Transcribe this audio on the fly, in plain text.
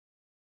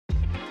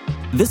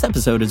This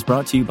episode is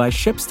brought to you by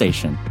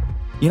ShipStation.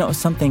 You know,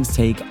 some things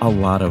take a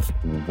lot of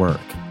work,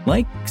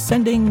 like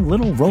sending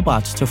little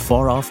robots to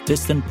far-off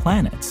distant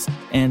planets.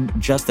 And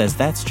just as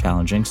that's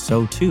challenging,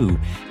 so too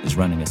is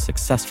running a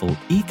successful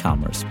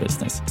e-commerce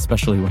business,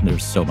 especially when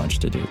there's so much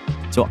to do.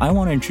 So I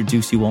want to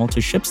introduce you all to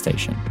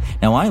ShipStation.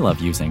 Now, I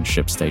love using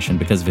ShipStation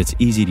because of its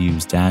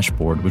easy-to-use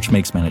dashboard, which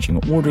makes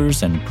managing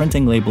orders and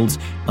printing labels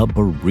a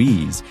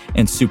breeze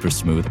and super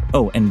smooth.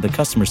 Oh, and the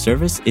customer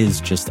service is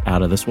just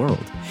out of this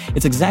world.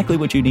 It's exactly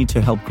what you need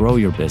to help grow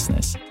your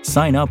business.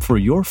 Sign up for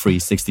your free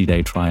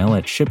 60-day trial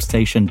at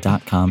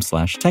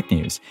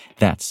shipstation.com/technews.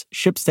 That's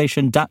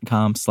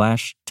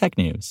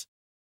shipstation.com/technews.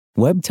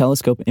 Webb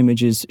telescope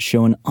images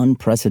show an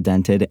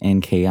unprecedented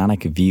and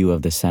chaotic view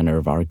of the center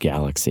of our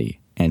galaxy.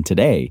 And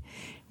today,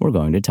 we're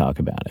going to talk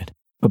about it.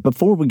 But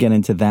before we get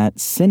into that,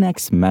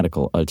 Synex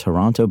Medical, a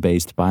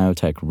Toronto-based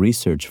biotech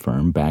research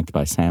firm backed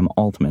by Sam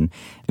Altman,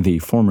 the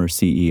former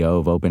CEO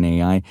of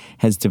OpenAI,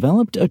 has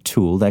developed a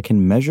tool that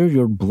can measure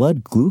your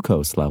blood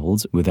glucose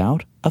levels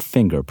without a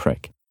finger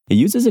prick. It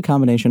uses a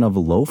combination of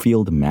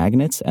low-field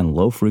magnets and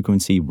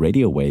low-frequency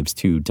radio waves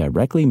to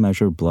directly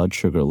measure blood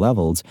sugar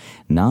levels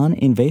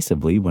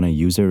non-invasively when a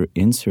user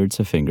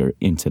inserts a finger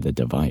into the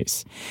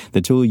device.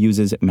 The tool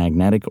uses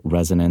magnetic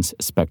resonance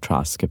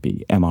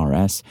spectroscopy,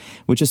 MRS,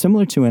 which is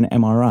similar to an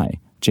MRI.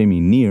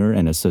 Jamie Neer,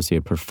 an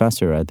associate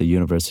professor at the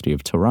University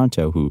of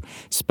Toronto who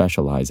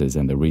specializes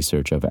in the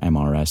research of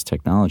MRS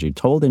technology,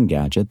 told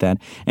Engadget that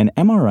an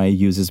MRI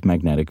uses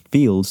magnetic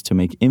fields to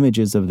make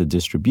images of the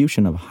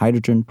distribution of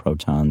hydrogen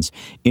protons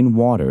in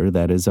water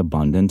that is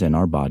abundant in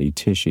our body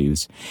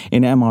tissues.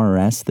 In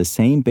MRS, the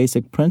same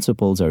basic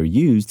principles are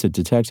used to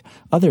detect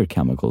other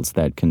chemicals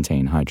that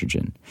contain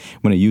hydrogen.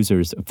 When a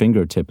user's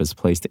fingertip is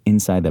placed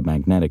inside the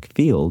magnetic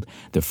field,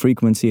 the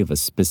frequency of a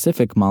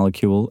specific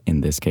molecule,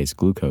 in this case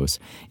glucose,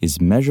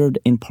 is measured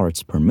in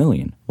parts per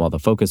million. While the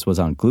focus was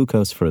on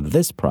glucose for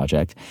this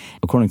project,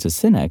 according to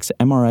Synex,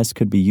 MRS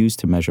could be used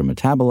to measure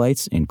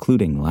metabolites,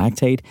 including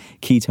lactate,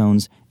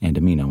 ketones, and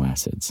amino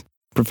acids.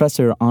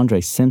 Professor Andre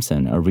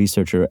Simpson, a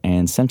researcher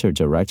and center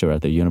director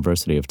at the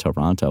University of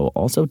Toronto,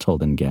 also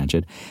told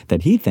Engadget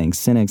that he thinks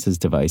Synex's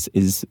device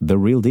is the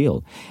real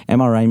deal.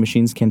 MRI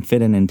machines can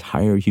fit an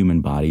entire human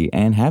body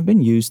and have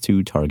been used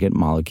to target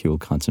molecule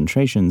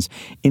concentrations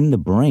in the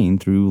brain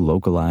through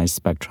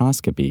localized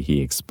spectroscopy,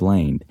 he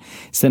explained.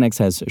 Synex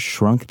has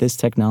shrunk this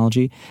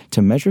technology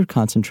to measure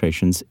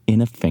concentrations in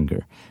a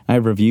finger. I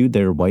reviewed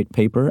their white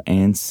paper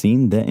and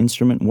seen the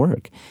instrument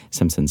work.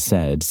 Simpson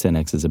said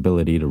Synex's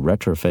ability to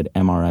retrofit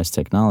MRS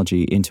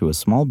technology into a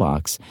small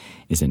box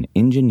is an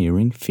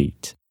engineering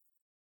feat.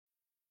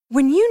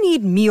 When you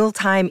need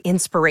mealtime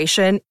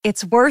inspiration,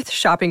 it's worth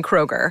shopping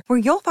Kroger, where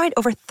you'll find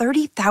over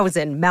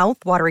 30,000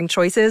 mouth-watering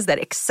choices that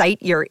excite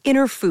your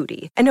inner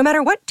foodie. And no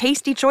matter what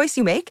tasty choice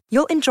you make,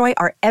 you'll enjoy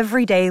our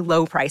everyday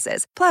low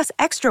prices, plus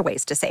extra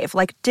ways to save,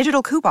 like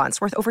digital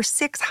coupons worth over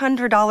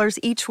 $600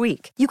 each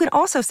week. You can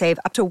also save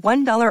up to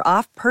 $1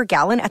 off per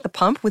gallon at the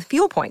pump with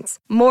fuel points.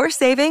 More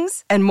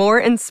savings and more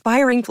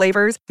inspiring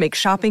flavors make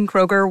shopping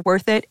Kroger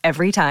worth it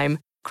every time.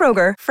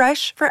 Kroger,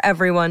 fresh for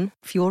everyone.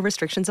 Fuel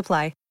restrictions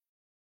apply.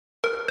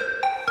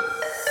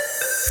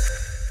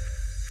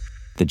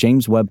 The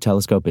James Webb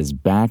Telescope is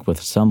back with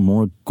some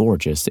more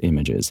gorgeous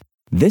images.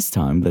 This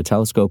time, the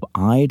telescope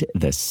eyed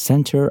the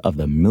center of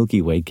the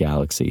Milky Way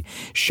galaxy,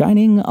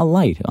 shining a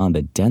light on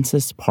the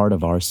densest part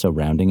of our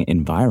surrounding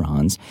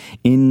environs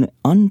in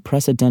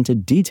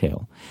unprecedented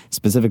detail.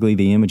 Specifically,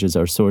 the images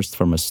are sourced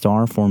from a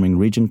star-forming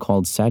region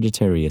called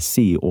Sagittarius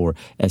C, or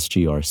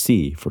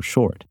SGRC for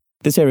short.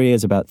 This area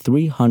is about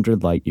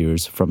 300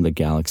 light-years from the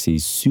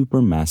galaxy's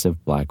supermassive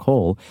black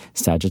hole,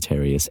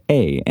 Sagittarius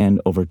A, and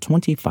over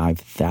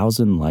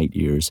 25,000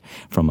 light-years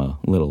from a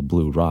little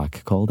blue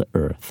rock called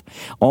Earth.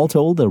 All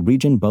told, the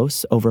region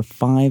boasts over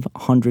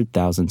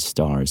 500,000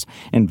 stars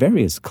and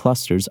various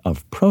clusters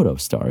of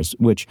protostars,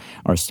 which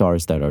are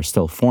stars that are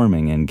still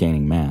forming and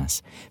gaining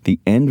mass. The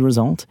end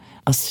result?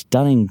 A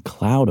stunning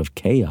cloud of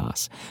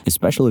chaos,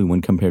 especially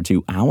when compared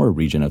to our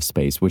region of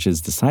space, which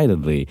is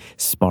decidedly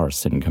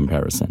sparse in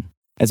comparison.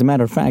 As a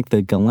matter of fact,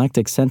 the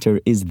galactic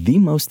center is the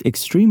most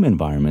extreme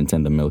environment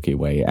in the Milky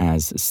Way,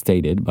 as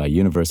stated by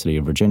University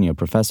of Virginia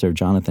professor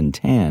Jonathan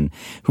Tan,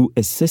 who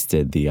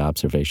assisted the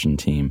observation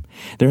team.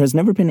 There has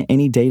never been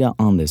any data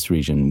on this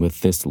region with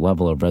this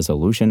level of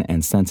resolution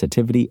and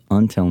sensitivity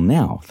until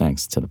now,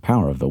 thanks to the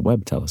power of the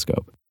Webb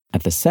telescope.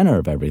 At the center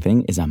of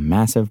everything is a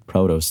massive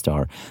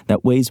protostar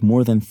that weighs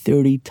more than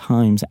 30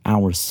 times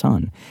our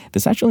sun.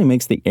 This actually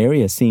makes the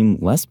area seem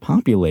less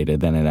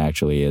populated than it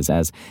actually is,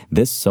 as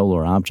this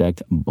solar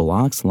object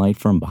blocks light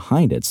from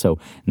behind it, so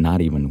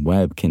not even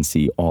Webb can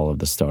see all of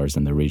the stars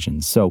in the region.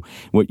 So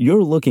what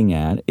you're looking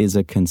at is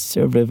a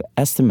conservative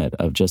estimate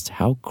of just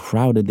how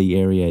crowded the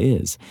area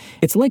is.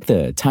 It's like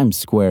the Times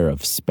Square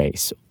of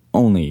space,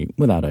 only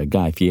without a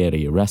Guy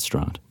Fieri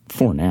restaurant,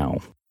 for now.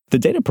 The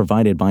data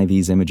provided by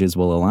these images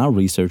will allow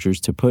researchers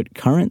to put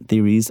current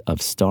theories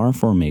of star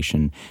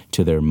formation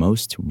to their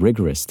most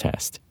rigorous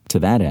test. To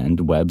that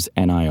end, Webb's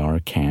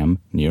NIR-CAM,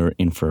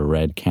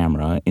 near-infrared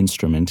camera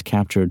instrument,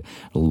 captured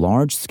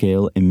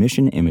large-scale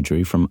emission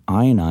imagery from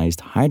ionized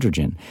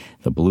hydrogen,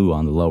 the blue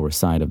on the lower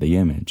side of the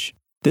image.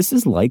 This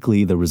is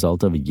likely the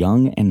result of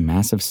young and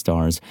massive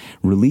stars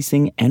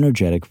releasing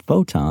energetic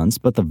photons,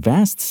 but the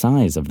vast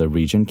size of the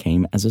region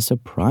came as a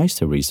surprise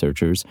to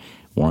researchers,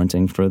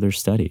 warranting further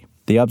study.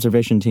 The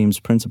observation team's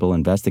principal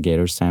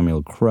investigator,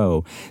 Samuel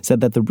Crow,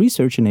 said that the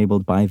research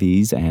enabled by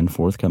these and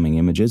forthcoming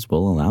images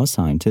will allow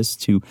scientists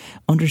to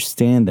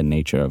understand the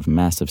nature of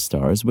massive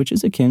stars, which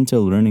is akin to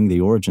learning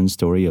the origin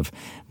story of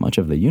much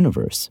of the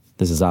universe.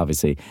 This is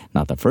obviously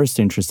not the first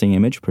interesting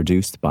image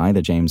produced by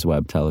the James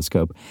Webb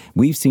Telescope.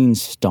 We've seen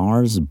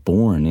stars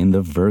born in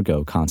the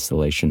Virgo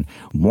constellation,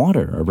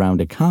 water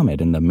around a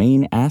comet in the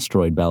main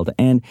asteroid belt,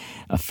 and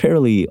a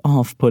fairly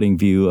off-putting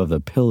view of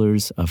the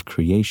pillars of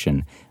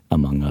creation,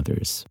 among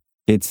others.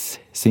 It's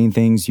seen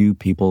things you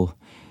people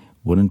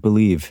wouldn't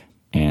believe,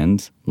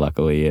 and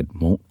luckily it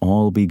won't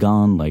all be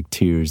gone like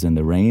tears in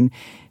the rain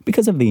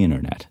because of the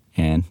internet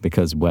and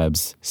because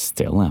Webb's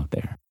still out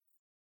there.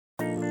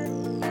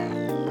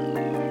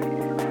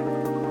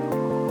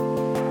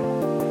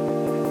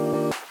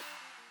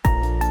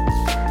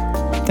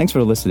 Thanks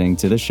for listening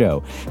to the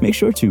show. Make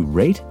sure to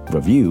rate,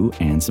 review,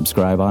 and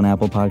subscribe on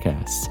Apple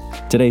Podcasts.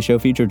 Today's show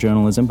featured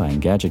journalism by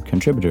Engadget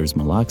contributors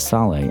Malak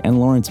Saleh and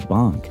Lawrence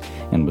Bonk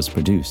and was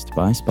produced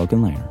by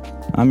Spoken Layer.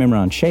 I'm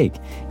Imran Sheikh,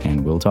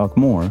 and we'll talk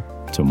more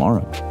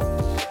tomorrow.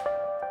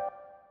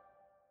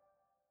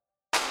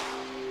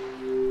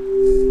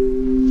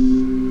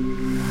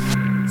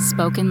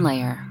 Spoken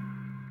Layer.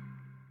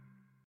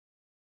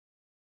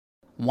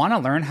 Want to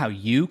learn how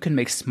you can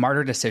make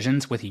smarter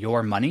decisions with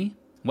your money?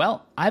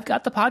 Well, I've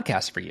got the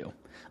podcast for you.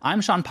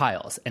 I'm Sean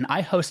Piles, and I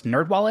host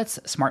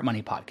NerdWallet's Smart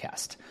Money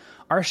Podcast.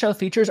 Our show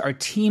features our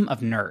team of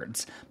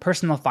nerds,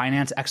 personal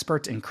finance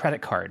experts in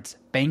credit cards,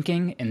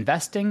 banking,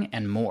 investing,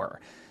 and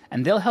more.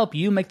 And they'll help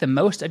you make the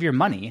most of your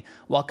money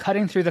while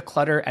cutting through the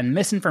clutter and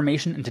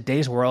misinformation in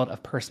today's world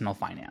of personal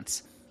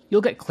finance. You'll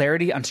get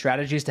clarity on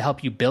strategies to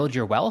help you build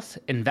your wealth,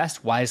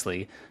 invest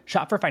wisely,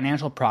 shop for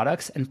financial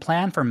products, and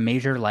plan for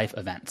major life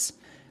events.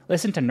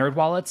 Listen to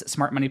NerdWallet's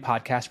Smart Money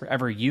Podcast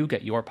wherever you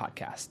get your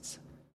podcasts.